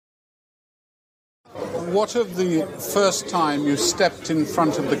what of the first time you stepped in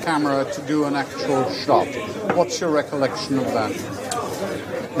front of the camera to do an actual shot? What's your recollection of that?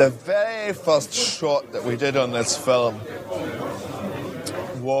 The very first shot that we did on this film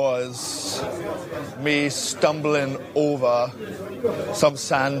was me stumbling over some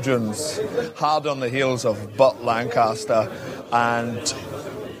sand dunes, hard on the heels of Burt Lancaster and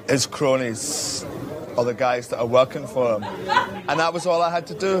his cronies, or the guys that are working for him. And that was all I had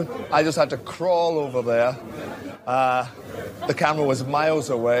to do. I just had to crawl over there. The camera was miles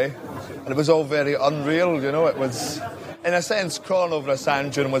away, and it was all very unreal, you know. It was, in a sense, crawling over a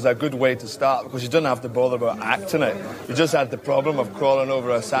sand dune was a good way to start, because you didn't have to bother about acting it. You just had the problem of crawling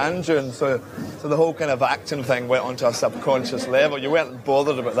over a sand dune. So the whole kind of acting thing went onto a subconscious level. You weren't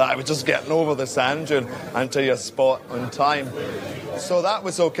bothered about that. It was just getting over the sand dune until your spot on time. So that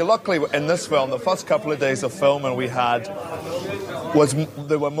was okay. Luckily, in this film, the first couple of days of filming we had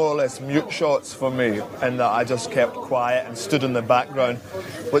they were more or less mute shots for me, in that I just kept quiet and stood in the background,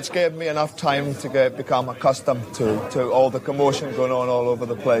 which gave me enough time to become accustomed to all the commotion going on all over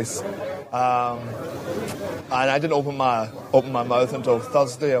the place. And I didn't open my mouth until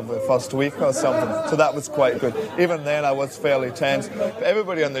Thursday of the first week or something, so that was quite good. Even then, I was fairly tense. But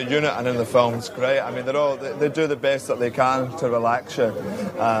everybody in the unit and in the film is great. I mean, they do the best that they can to relax you.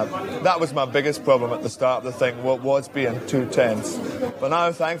 That was my biggest problem at the start of the thing, was being too tense. But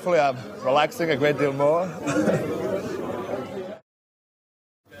now, thankfully, I'm relaxing a great deal more.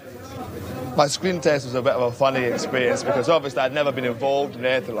 My screen test was a bit of a funny experience, because obviously I'd never been involved in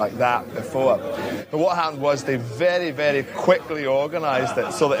anything like that before. But what happened was they very, very quickly organised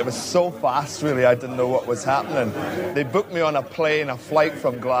it so that it was so fast, really, I didn't know what was happening. They booked me on a flight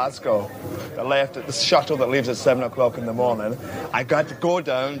from Glasgow that left at the shuttle that leaves at 7 o'clock in the morning. I got to go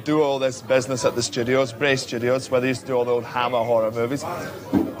down, do all this business at the studios, Bray Studios, where they used to do all the old Hammer horror movies.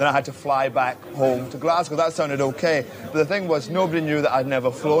 Then I had to fly back home to Glasgow. That sounded okay. But the thing was, nobody knew that I'd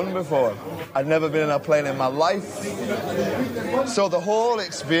never flown before. I'd never been in a plane in my life. So the whole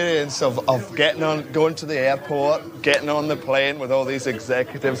experience of going to the airport, getting on the plane with all these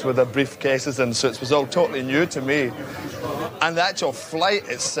executives with their briefcases and suits was all totally new to me. And the actual flight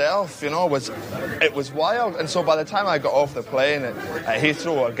itself, you know, was wild. And so by the time I got off the plane at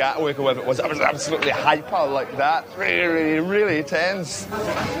Heathrow or Gatwick or whatever it was, I was absolutely hyper like that. Really, really tense.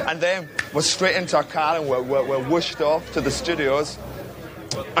 And then was straight into a car and we're whooshed off to the studios.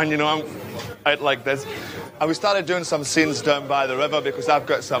 And, you know, I'm out like this. And we started doing some scenes down by the river, because I've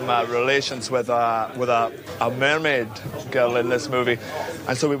got some relations with a mermaid girl in this movie.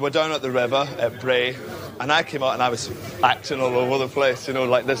 And so we were down at the river at Bray, and I came out and I was acting all over the place, you know,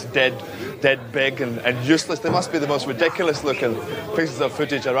 like this dead big and useless. They must be the most ridiculous looking pieces of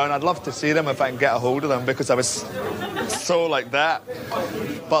footage around. I'd love to see them if I can get a hold of them, because I was so like that.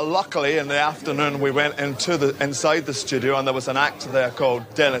 But luckily, in the afternoon, we went inside the studio, and there was an actor there called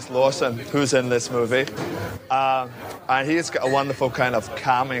Dennis Lawson, who's in this movie. And he's got a wonderful kind of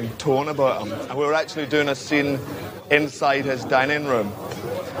calming tone about him. And we were actually doing a scene inside his dining room.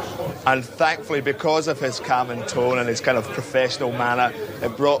 And thankfully, because of his calming tone and his kind of professional manner,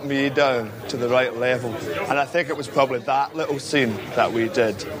 it brought me down to the right level. And I think it was probably that little scene that we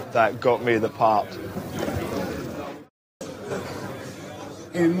did that got me the part.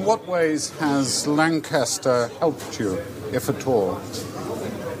 In what ways has Lancaster helped you, if at all?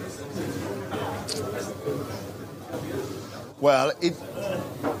 Well,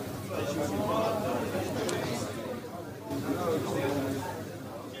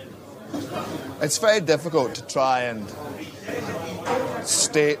 it's very difficult to try and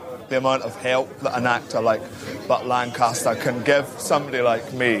state the amount of help that an actor like Burt Lancaster can give somebody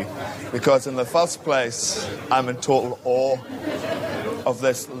like me, because in the first place, I'm in total awe of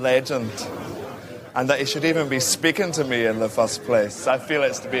this legend, and that he should even be speaking to me in the first place. I feel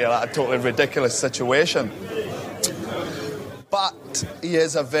it's to be a totally ridiculous situation. But he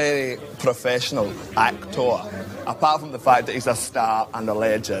is a very professional actor. Apart from the fact that he's a star and a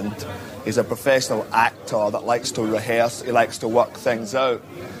legend, he's a professional actor that likes to rehearse, he likes to work things out.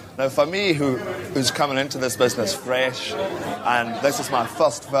 Now, for me, who's coming into this business fresh, and this is my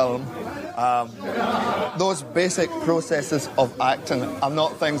first film, those basic processes of acting are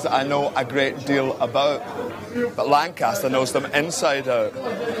not things that I know a great deal about. But Lancaster knows them inside out.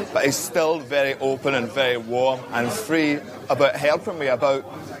 But he's still very open and very warm and free about helping me, about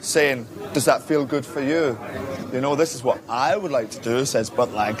saying, does that feel good for you? You know, this is what I would like to do, says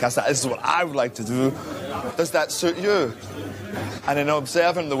Burt Lancaster. This is what I would like to do. Does that suit you? And in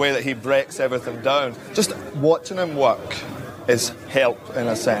observing the way that he breaks everything down, just watching him work is help, in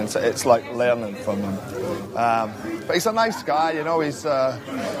a sense. It's like learning from him. But But he's a nice guy, you know. He's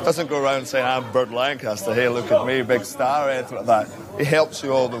doesn't go around saying, I'm Burt Lancaster, hey, look at me, big star, or anything like that. He helps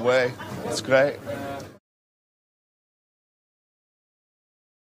you all the way. It's great.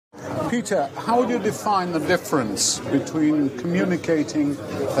 Peter, how would you define the difference between communicating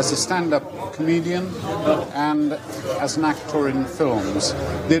as a stand-up comedian and as an actor in films?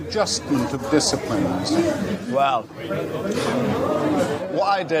 The adjustment of disciplines. Well, what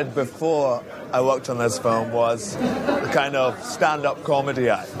I did before I worked on this film was a kind of stand-up comedy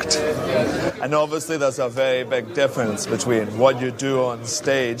act. And obviously there's a very big difference between what you do on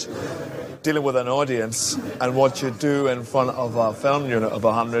stage dealing with an audience and what you do in front of a film unit of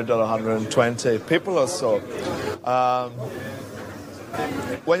 100 or 120 people or so.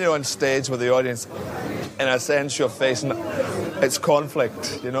 When you're on stage with the audience, in a sense you're facing, it's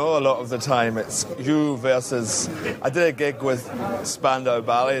conflict, you know, a lot of the time. It's you versus... I did a gig with Spandau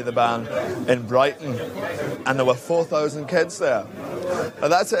Ballet, the band, in Brighton, and there were 4,000 kids there.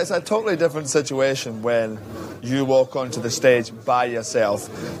 Now it's a totally different situation when you walk onto the stage by yourself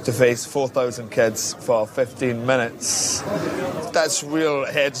to face 4,000 kids for 15 minutes. That's real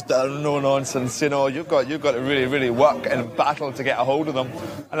heads down, no nonsense, you know. You've got to really, really work and battle to get a hold of them,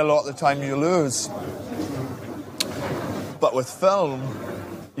 and a lot of the time you lose. But with film,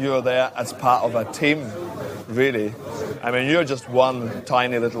 you're there as part of a team, really. I mean, you're just one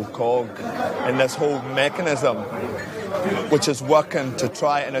tiny little cog in this whole mechanism, which is working to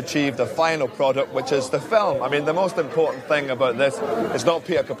try and achieve the final product, which is the film. I mean, the most important thing about this is not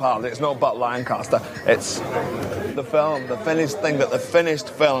Peter Capaldi, it's not Burt Lancaster, it's the film, the finished thing, that the finished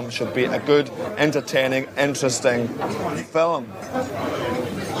film should be a good, entertaining, interesting film.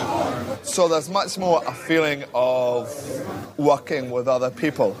 So there's much more a feeling of working with other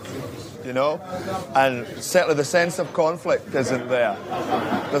people, you know? And certainly the sense of conflict isn't there.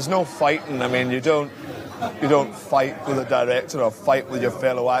 There's no fighting. I mean, you don't fight with a director or fight with your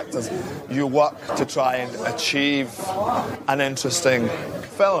fellow actors. You work to try and achieve an interesting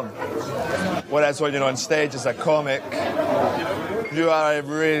film. Whereas when you're on stage as a comic, you are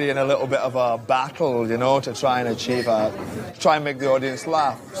really in a little bit of a battle, you know, to try and make the audience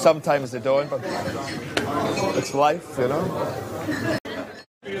laugh. Sometimes they don't, but it's life, you know.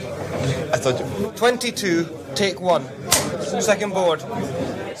 I thought 22, take one. Second board.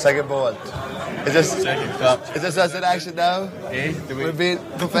 Second board. Is this us in action now? Eh? We're being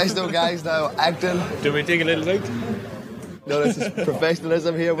professional guys now, acting. Do we take a little drink? No, this is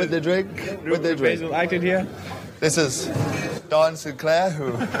professionalism here with the drink. With the drink. Professional acting here. This is Don Sinclair, who...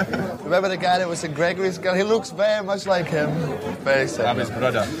 Remember the guy that was in Gregory's Girl? He looks very much like him. Very similar. I'm his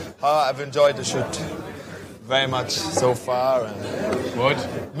brother. I've enjoyed the shoot very much so far. And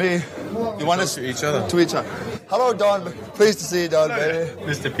What? me. You want us to each other? To each other. Hello, Don. Pleased to see you, Don, baby.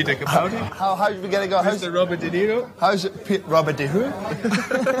 Mr. Peter Capaldi. How's you getting on? Mr. Robert De Niro. How's your... Robert De who?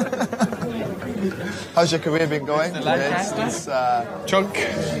 How's your career been going? Since, Chunk.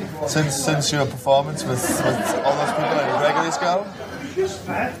 since your performance with all those people in Gregory's Girl?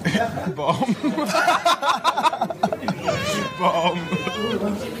 Bomb. Bomb.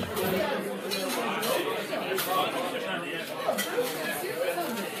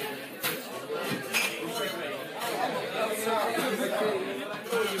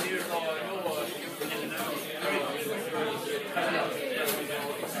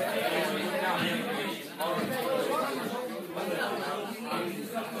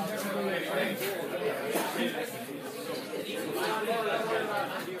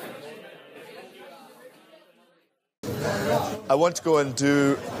 I want to go and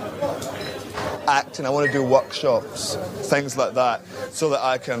do acting. I want to do workshops, things like that, so that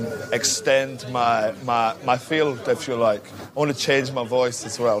I can extend my field, if you like. I want to change my voice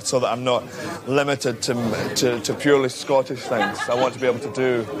as well, so that I'm not limited to purely Scottish things. I want to be able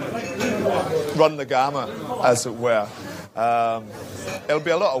to run the gamut, as it were. It'll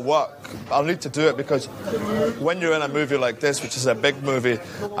be a lot of work. I'll need to do it because when you're in a movie like this, which is a big movie,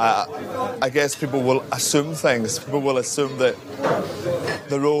 I guess people will assume things. People will assume that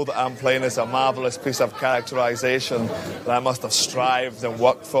the role that I'm playing is a marvellous piece of characterisation that I must have strived and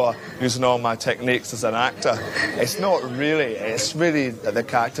worked for using all my techniques as an actor. It's not really. It's really that the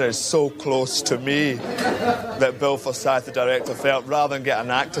character is so close to me that Bill Forsyth, the director, felt rather than get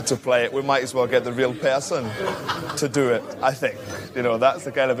an actor to play it, we might as well get the real person to do it, I think. You know, that's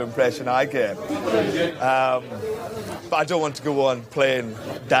the kind of impression I get. But I don't want to go on playing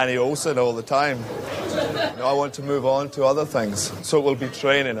Danny Olsen all the time. You know, I want to move on to other things. So it will be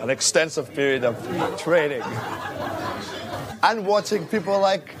training, an extensive period of training. And watching people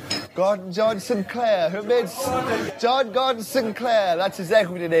like Gordon John Sinclair, who made John Gordon Sinclair, that's his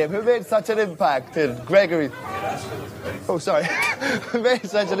equity name, who made such an impact in Gregory. Oh, sorry. Who made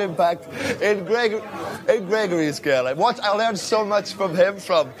such an impact in Gregory's Girl. I learned so much from him.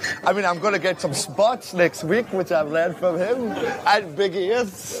 I'm going to get some spots next week, which I've learned from him, and big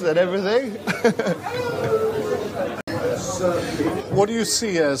ears and everything. What do you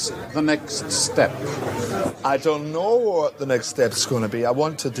see as the next step? I don't know what the next step's going to be. I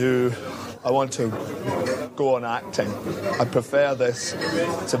want to go on acting. I prefer this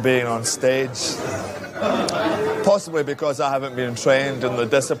to being on stage. Possibly because I haven't been trained in the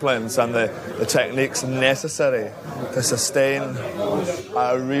disciplines and the techniques necessary to sustain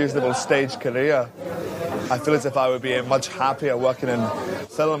a reasonable stage career. I feel as if I would be much happier working in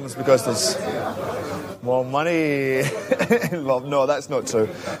films because there's more money involved. No, that's not true.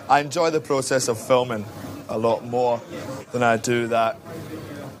 I enjoy the process of filming a lot more than I do that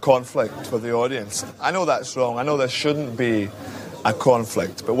conflict with the audience. I know that's wrong. I know there shouldn't be a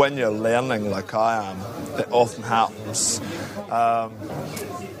conflict, but when you're learning like I am, it often happens.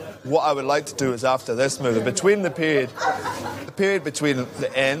 What I would like to do is after this movie, between the period between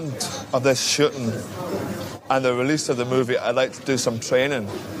the end of this shooting and the release of the movie, I'd like to do some training.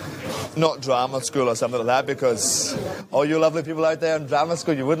 Not drama school or something like that, because all you lovely people out there in drama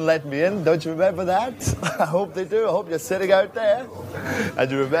school, you wouldn't let me in. Don't you remember that? I hope they do. I hope you're sitting out there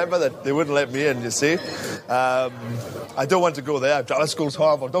and you remember that they wouldn't let me in, you see. I don't want to go there. Drama school's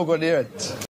horrible. Don't go near it.